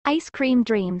Ice cream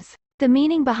dreams. The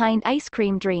meaning behind ice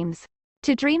cream dreams.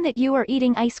 To dream that you are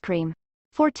eating ice cream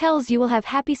foretells you will have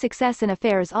happy success in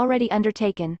affairs already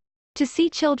undertaken. To see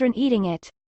children eating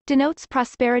it denotes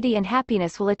prosperity and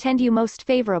happiness will attend you most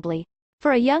favorably.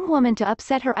 For a young woman to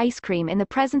upset her ice cream in the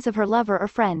presence of her lover or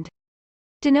friend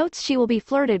denotes she will be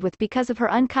flirted with because of her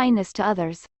unkindness to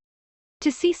others.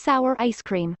 To see sour ice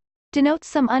cream denotes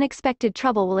some unexpected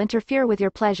trouble will interfere with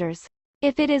your pleasures.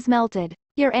 If it is melted,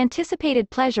 your anticipated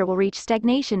pleasure will reach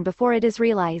stagnation before it is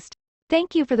realized.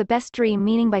 Thank you for the best dream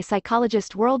meaning by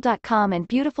psychologistworld.com and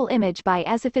beautiful image by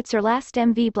As If It's Your Last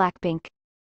MV Blackpink.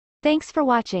 Thanks for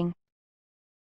watching.